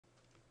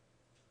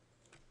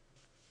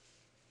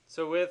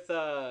So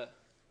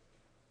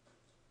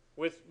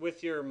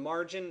with your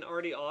margin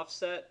already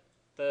offset,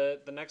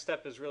 the next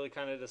step is really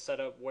kind of to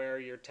set up where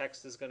your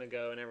text is going to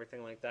go and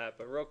everything like that.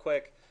 But real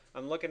quick,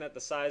 I'm looking at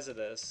the size of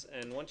this,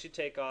 and once you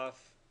take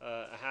off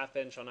a ½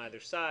 inch on either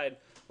side,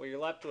 what you're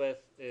left with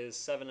is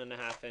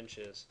 7½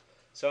 inches.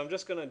 So I'm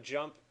just going to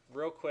jump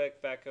real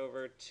quick back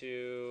over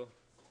to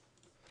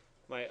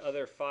my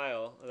other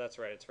file. Oh, that's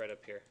right, it's right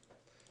up here.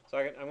 So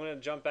I'm going to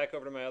jump back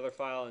over to my other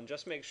file and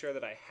just make sure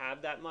that I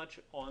have that much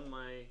on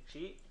my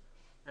sheet,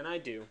 and I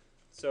do.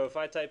 So if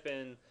I type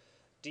in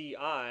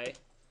DI,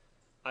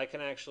 I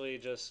can actually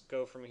just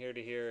go from here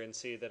to here and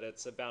see that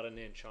it's about an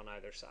inch on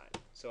either side.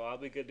 So I'll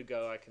be good to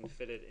go. I can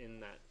fit it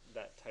in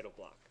that title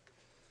block.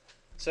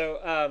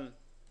 So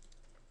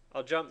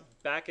I'll jump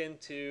back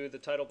into the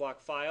title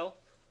block file.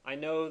 I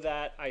know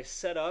that I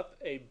set up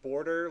a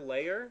border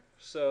layer,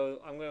 so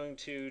I'm going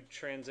to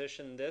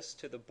transition this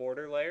to the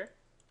border layer.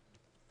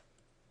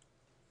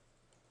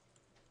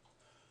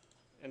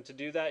 And to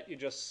do that, you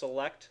just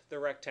select the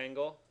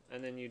rectangle,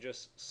 and then you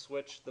just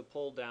switch the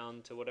pull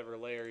down to whatever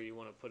layer you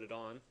want to put it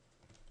on.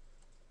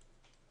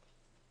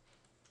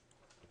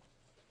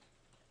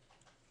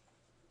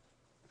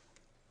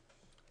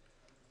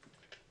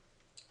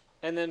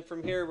 And then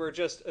from here, we're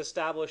just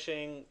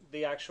establishing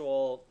the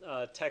actual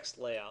text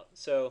layout.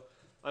 So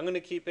I'm going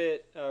to keep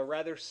it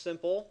rather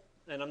simple,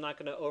 and I'm not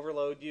going to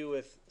overload you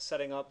with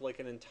setting up like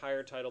an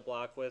entire title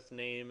block with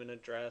name and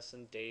address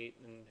and date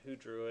and who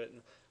drew it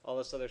and all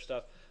this other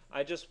stuff.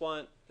 I just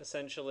want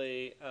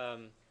essentially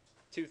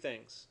two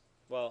things.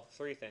 Well,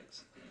 three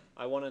things.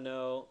 I want to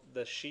know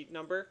the sheet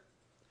number.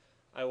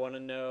 I want to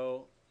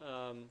know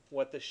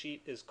what the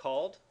sheet is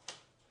called.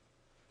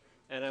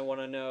 And I want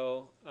to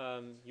know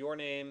your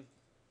name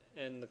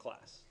and the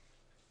class.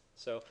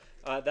 So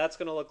that's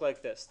going to look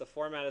like this. The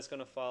format is going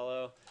to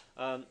follow.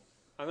 I'm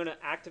going to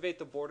activate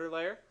the border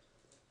layer.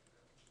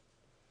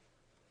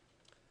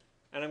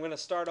 And I'm going to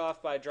start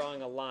off by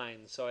drawing a line.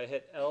 So I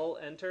hit L,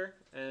 enter,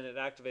 and it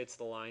activates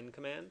the line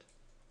command.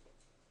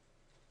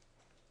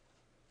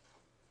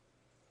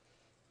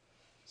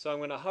 So I'm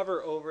going to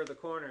hover over the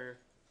corner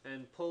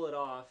and pull it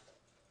off.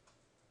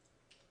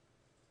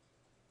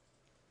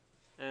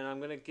 And I'm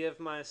going to give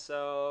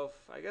myself,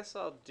 I guess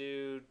I'll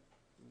do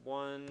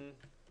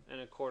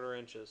 1¼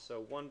 inches,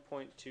 so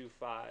 1.25.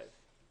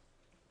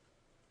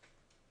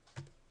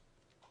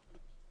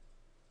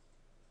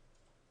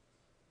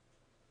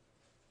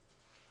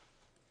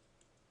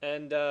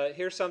 And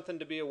here's something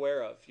to be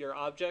aware of. Your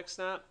object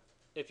snap,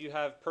 if you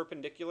have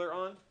perpendicular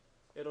on,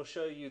 it'll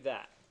show you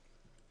that.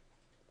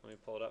 Let me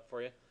pull it up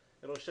for you.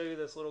 It'll show you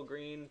this little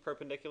green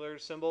perpendicular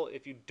symbol.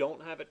 If you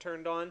don't have it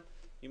turned on,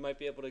 you might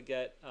be able to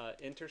get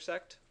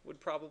intersect would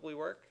probably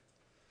work.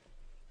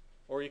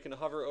 Or you can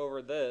hover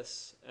over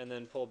this and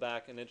then pull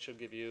back, and it should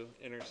give you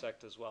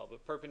intersect as well.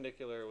 But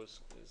perpendicular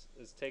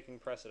is taking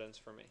precedence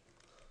for me.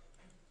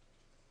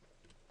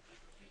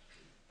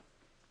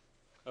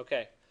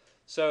 Okay,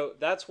 so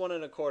that's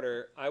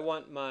 1¼ I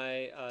want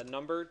my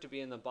number to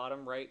be in the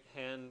bottom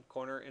right-hand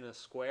corner in a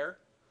square.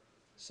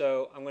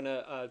 So I'm going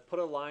to put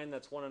a line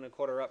that's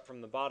 1¼ up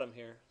from the bottom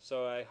here.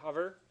 So I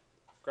hover,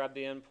 grab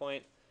the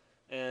endpoint,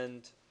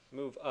 and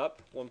move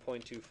up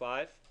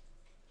 1.25,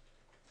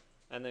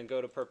 and then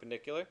go to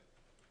perpendicular.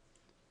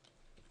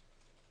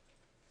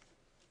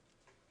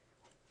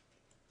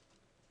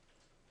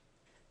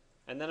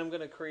 And then I'm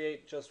going to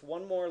create just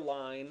one more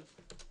line,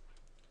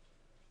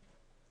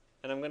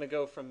 and I'm going to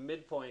go from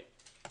midpoint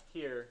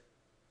here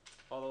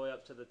all the way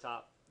up to the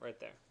top right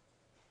there.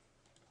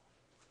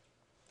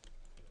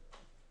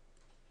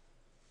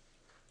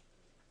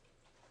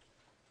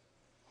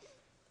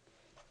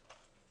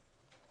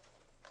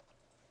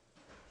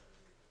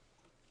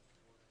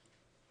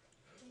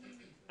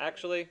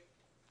 Actually,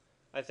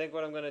 I think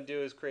what I'm going to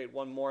do is create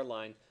one more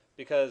line,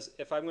 because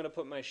if I'm going to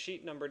put my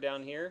sheet number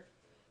down here,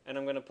 and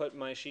I'm going to put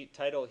my sheet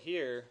title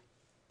here,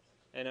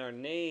 and our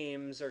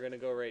names are going to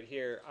go right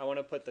here, I want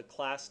to put the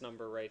class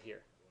number right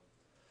here.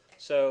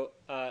 So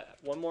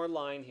one more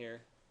line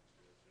here.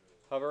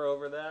 Hover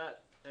over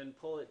that and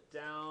pull it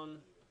down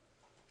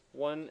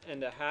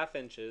 1½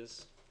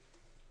 inches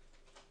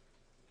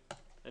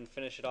and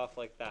finish it off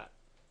like that.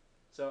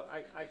 So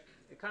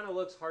it kind of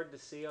looks hard to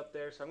see up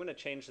there, so I'm going to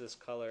change this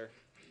color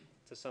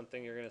to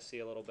something you're going to see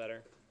a little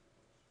better.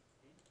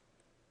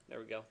 There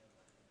we go.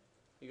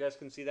 You guys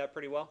can see that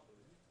pretty well?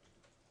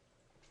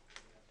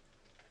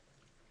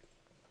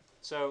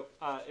 So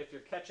if you're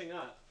catching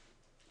up,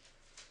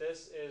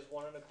 this is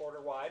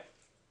 1¼ wide.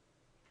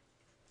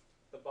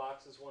 The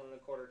box is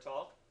 1¼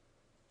 tall.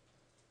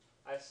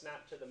 I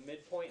snapped to the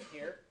midpoint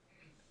here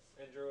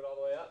and drew it all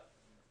the way up.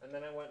 And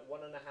then I went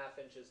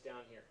 1½ inches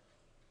down here.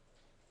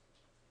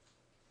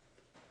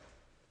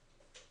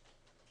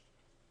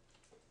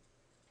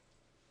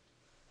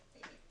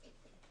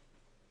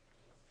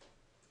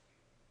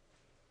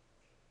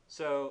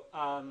 So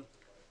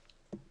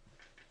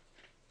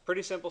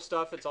pretty simple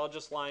stuff. It's all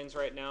just lines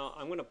right now.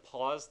 I'm going to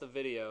pause the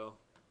video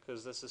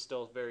because this is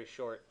still very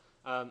short.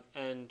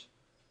 And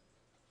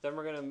Then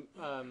we're going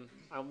to,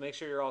 I'll make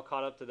sure you're all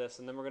caught up to this,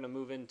 and then we're going to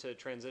move into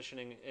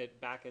transitioning it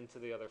back into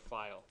the other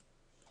file.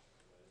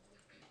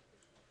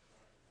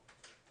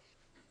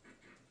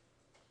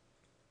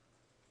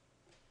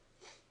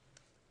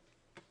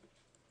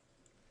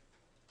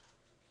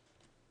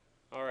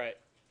 All right.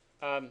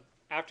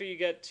 After you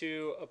get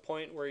to a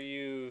point where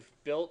you've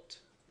built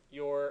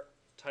your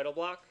title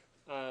block,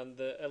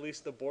 at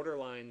least the border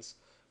lines,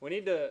 we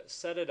need to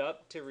set it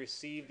up to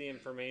receive the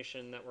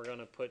information that we're going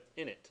to put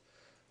in it.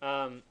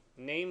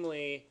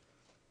 Namely,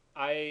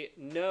 I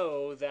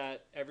know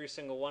that every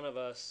single one of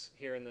us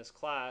here in this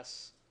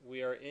class,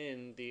 we are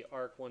in the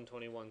ARC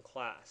 121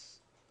 class.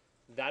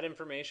 That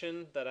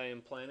information that I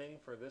am planning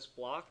for this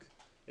block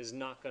is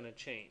not going to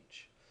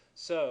change.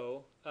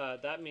 So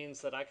that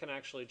means that I can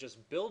actually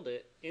just build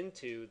it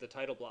into the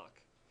title block.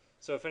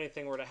 So if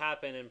anything were to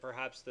happen and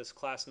perhaps this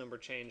class number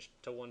changed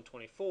to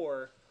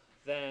 124,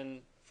 then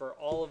for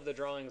all of the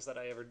drawings that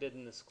I ever did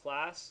in this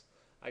class,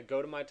 I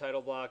go to my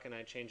title block and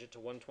I change it to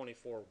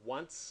 124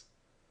 once,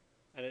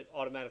 and it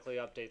automatically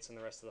updates in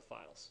the rest of the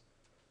files.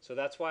 So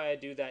that's why I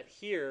do that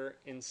here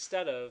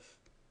instead of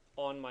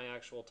on my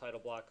actual title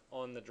block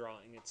on the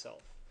drawing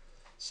itself.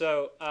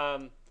 So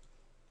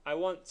I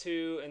want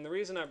to, and the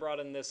reason I brought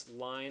in this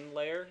line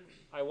layer,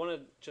 I want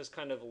to just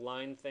kind of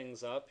line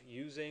things up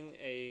using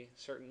a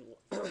certain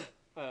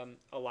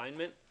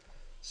alignment.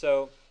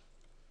 So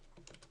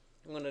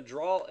I'm going to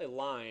draw a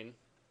line,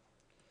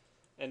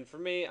 and for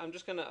me, I'm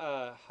just going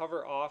to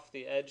hover off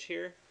the edge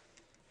here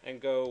and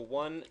go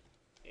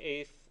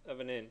 1/8 of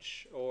an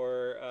inch,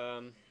 or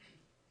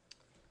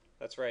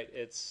that's right,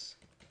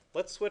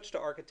 let's switch to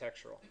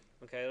architectural.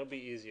 Okay, it'll be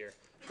easier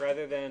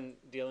rather than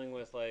dealing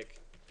with like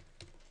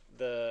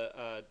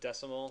the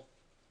decimal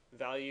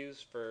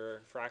values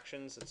for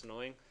fractions. It's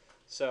annoying.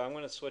 So I'm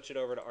going to switch it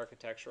over to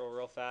architectural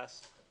real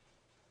fast.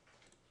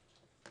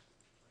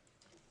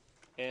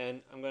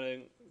 And I'm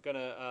going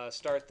to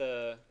start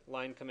the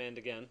line command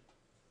again.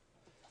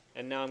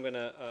 And now I'm going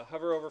to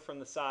hover over from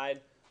the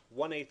side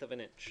 1/8 of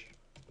an inch.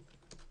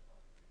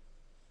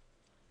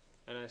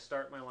 And I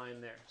start my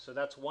line there. So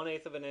that's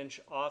 1/8 of an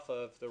inch off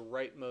of the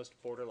rightmost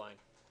border line.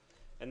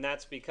 And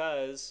that's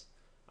because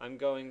I'm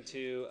going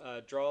to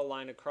draw a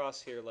line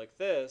across here like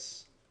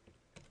this.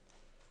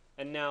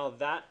 And now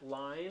that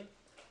line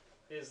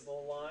is the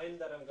line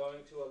that I'm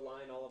going to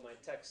align all of my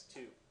text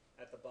to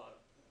at the bottom.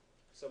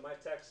 So my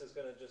text is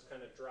going to just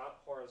kind of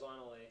drop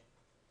horizontally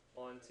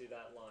onto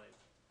that line.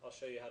 I'll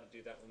show you how to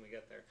do that when we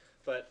get there.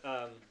 But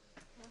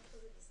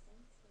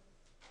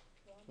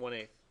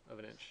 1/8 of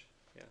an inch,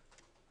 yeah.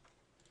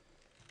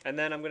 And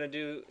then I'm going to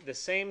do the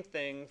same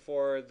thing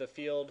for the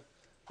field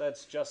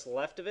that's just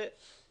left of it.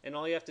 And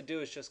all you have to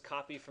do is just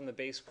copy from the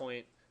base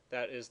point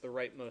that is the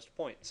rightmost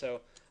point.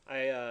 So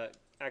I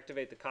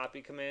activate the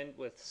copy command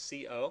with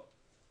CO,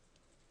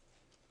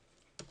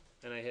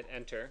 and I hit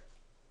enter.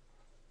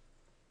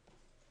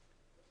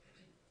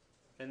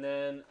 And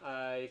then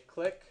I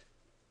click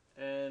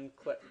and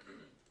click.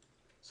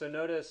 So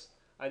notice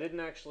I didn't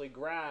actually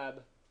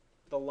grab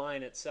the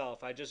line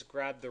itself. I just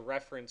grabbed the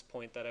reference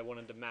point that I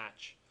wanted to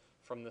match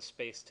from the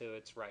space to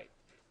its right.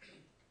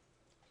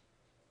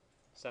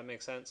 Does that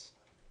make sense?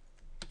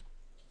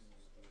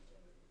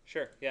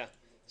 Sure, yeah.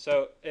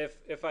 So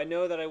if I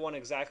know that I want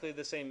exactly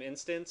the same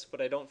instance, but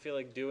I don't feel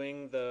like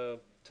doing the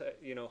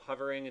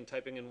hovering and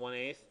typing in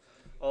 1/8,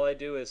 all I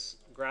do is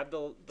grab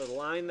the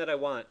line that I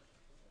want,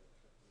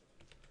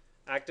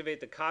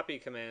 activate the copy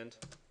command,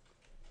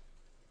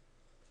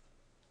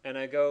 and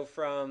I go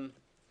from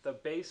the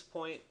base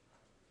point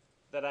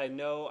that I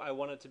know I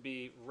want it to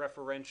be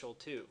referential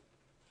to.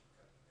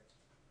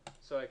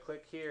 So I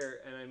click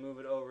here and I move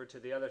it over to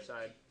the other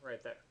side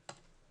right there.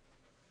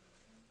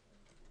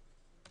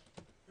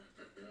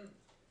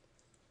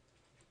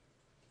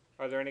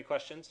 Are there any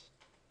questions?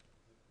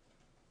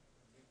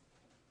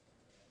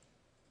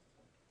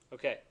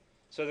 Okay,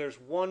 so there's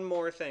one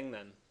more thing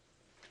then.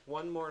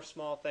 One more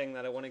small thing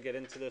that I want to get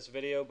into this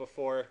video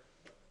before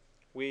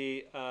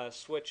we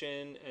switch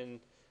in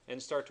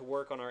and start to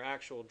work on our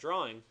actual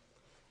drawing.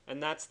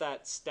 And that's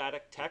that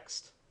static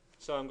text.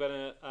 So I'm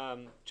going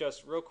to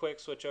just real quick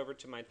switch over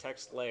to my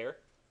text layer.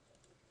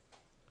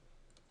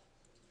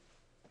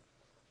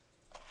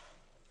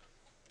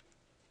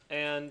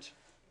 And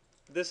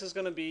this is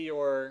going to be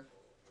your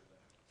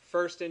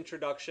first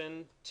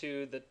introduction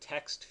to the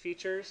text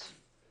features.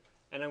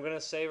 And I'm going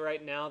to say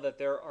right now that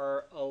there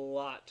are a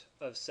lot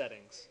of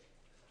settings.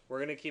 We're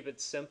going to keep it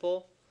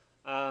simple.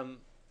 Let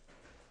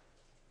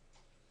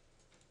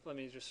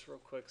me just real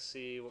quick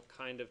see what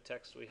kind of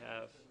text we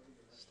have.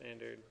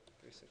 Standard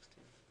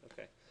 316.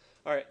 Okay.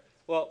 All right.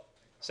 Well,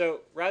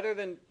 so rather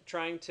than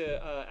trying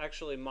to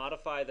actually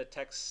modify the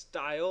text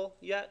style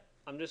yet,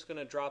 I'm just going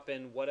to drop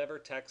in whatever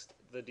text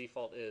the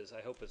default is.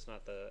 I hope it's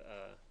not the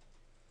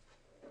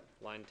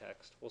line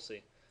text. We'll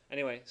see.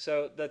 Anyway,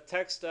 so the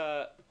text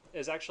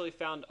is actually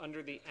found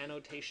under the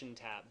annotation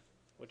tab,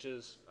 which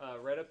is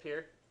right up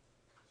here.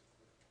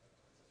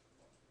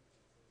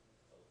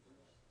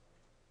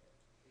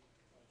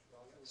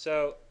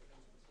 So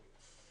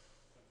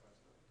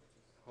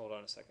hold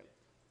on a second.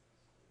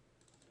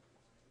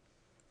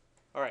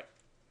 All right.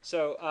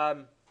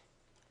 So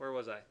where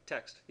was I?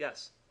 Text.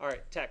 Yes. All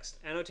right. Text.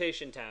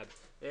 Annotation tab.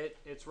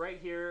 It's right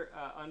here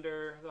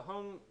under the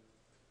home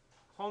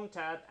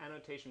tab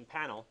annotation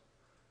panel.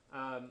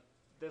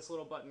 This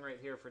little button right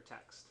here for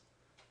text.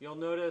 You'll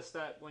notice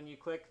that when you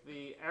click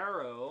the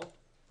arrow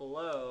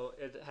below,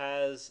 it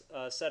has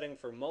a setting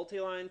for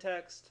multi-line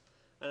text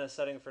and a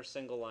setting for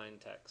single-line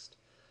text.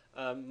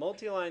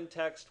 Multi-line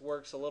text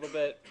works a little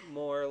bit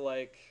more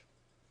like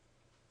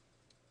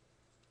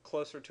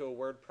closer to a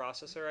word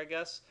processor, I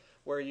guess,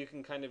 where you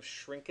can kind of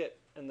shrink it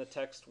and the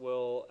text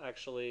will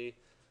actually,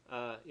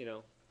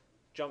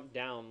 jump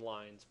down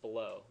lines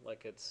below,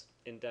 like it's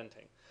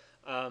indenting.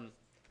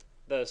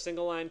 The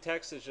single line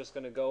text is just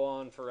going to go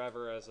on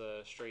forever as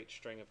a straight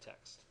string of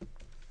text.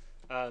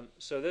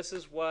 So this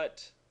is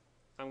what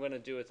I'm going to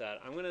do with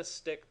that. I'm going to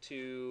stick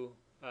to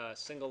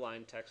single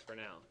line text for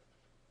now.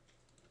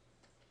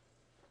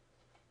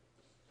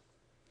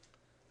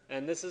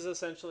 And this is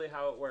essentially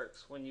how it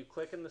works. When you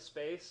click in the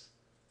space,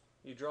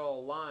 you draw a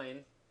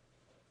line.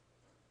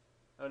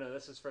 Oh no,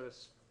 this is for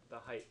the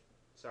height.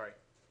 Sorry.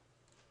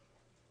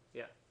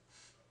 Yeah.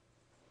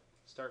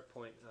 Start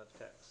point of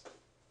text.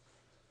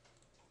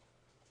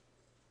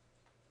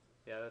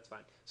 Yeah, that's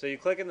fine. So you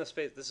click in the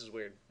space. This is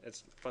weird.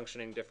 It's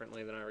functioning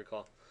differently than I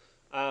recall.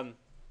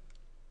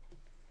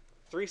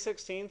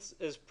 3/16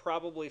 is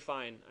probably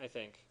fine, I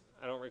think.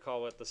 I don't recall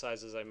what the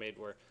sizes I made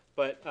were.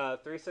 But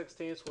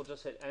 3/16 we'll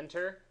just hit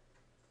enter.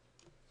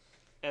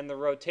 And the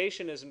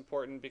rotation is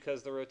important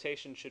because the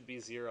rotation should be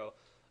 0.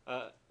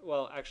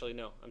 Well, actually,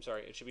 no. I'm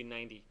sorry. It should be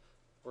 90.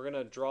 We're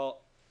gonna draw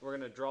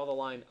the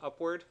line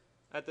upward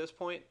at this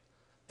point,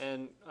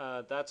 and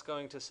that's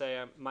going to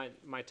say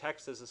my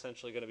text is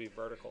essentially going to be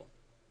vertical.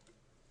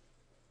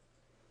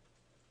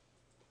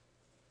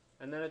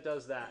 And then it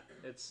does that.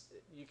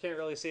 You can't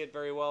really see it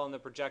very well in the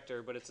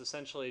projector, but it's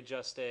essentially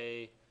just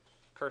a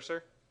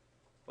cursor,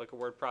 like a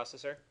word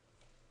processor.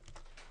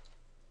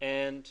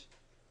 And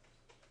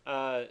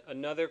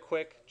another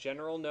quick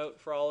general note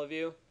for all of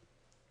you: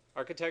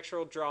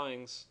 architectural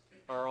drawings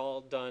are all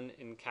done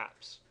in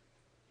caps.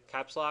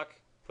 Caps lock,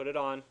 put it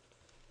on,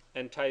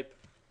 and type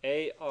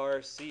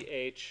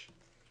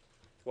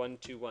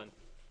ARCH121.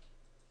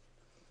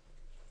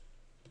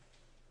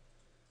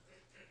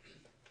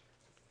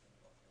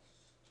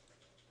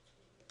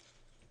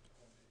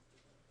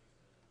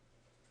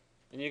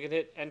 And you can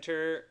hit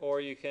enter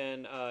or you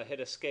can hit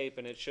escape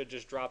and it should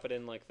just drop it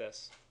in like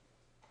this.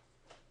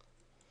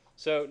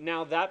 So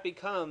now that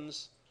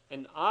becomes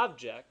an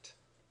object,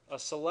 a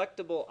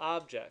selectable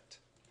object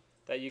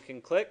that you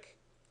can click,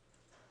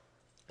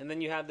 and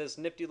then you have this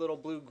nifty little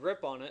blue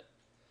grip on it,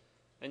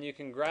 and you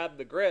can grab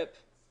the grip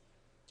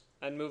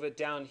and move it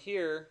down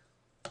here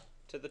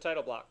to the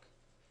title block.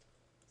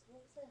 So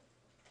what was the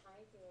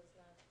height? It was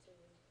not too.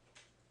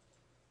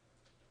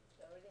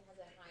 It already has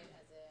a height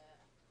as a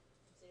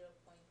 0.2.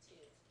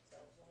 So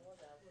what was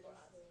that for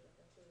us? 0.3.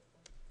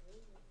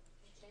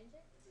 You change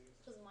it?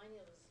 Because mine it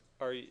was.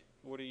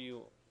 What are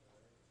you?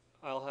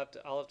 I'll have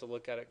to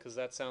look at it because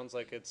that sounds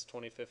like it's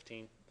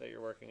 2015 that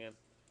you're working in.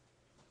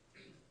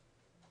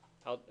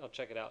 I'll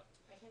check it out.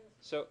 I can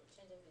So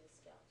change it with the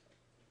scale.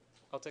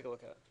 I'll take a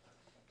look at it.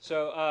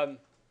 So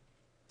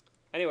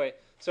anyway,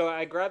 so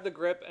I grabbed the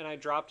grip and I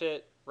dropped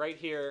it right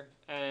here,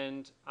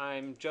 and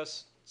I'm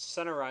just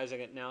centerizing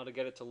it now to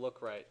get it to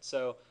look right.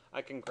 So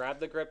I can grab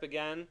the grip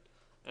again,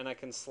 and I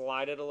can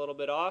slide it a little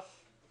bit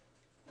off,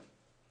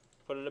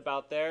 put it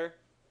about there,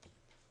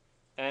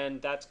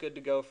 and that's good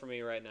to go for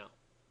me right now.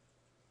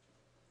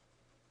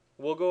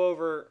 We'll go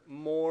over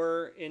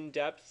more in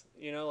depth,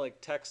 like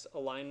text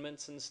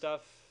alignments and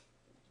stuff,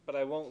 but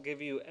I won't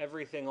give you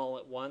everything all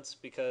at once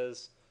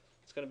because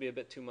it's going to be a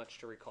bit too much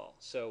to recall.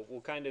 So we'll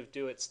kind of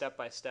do it step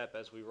by step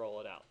as we roll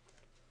it out.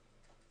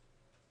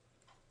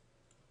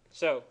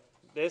 So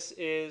this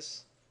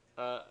is,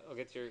 I'll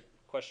get to your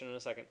question in a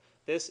second.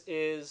 This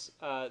is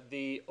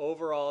the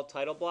overall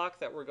title block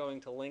that we're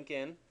going to link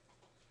in.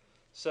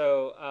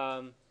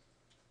 So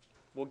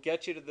we'll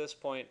get you to this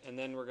point, and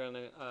then we're going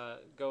to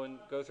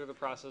go through the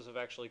process of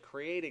actually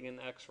creating an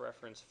X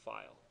reference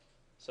file.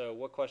 So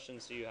what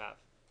questions do you have?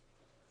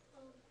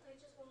 I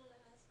just wanted to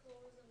ask,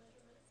 what was the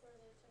measurement for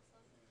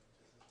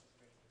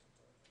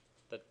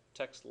the text line? The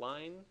text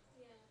line?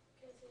 Yeah,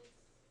 because it's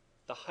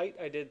The height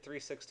I did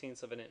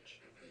 3/16 of an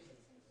inch. 3/16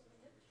 of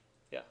an inch.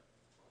 Yeah.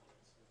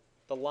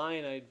 The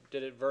line I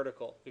did it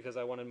vertical because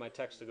I wanted my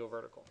text to go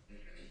vertical.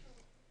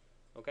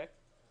 Okay?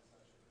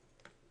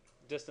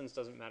 Distance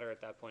doesn't matter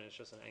at that point, it's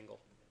just an angle.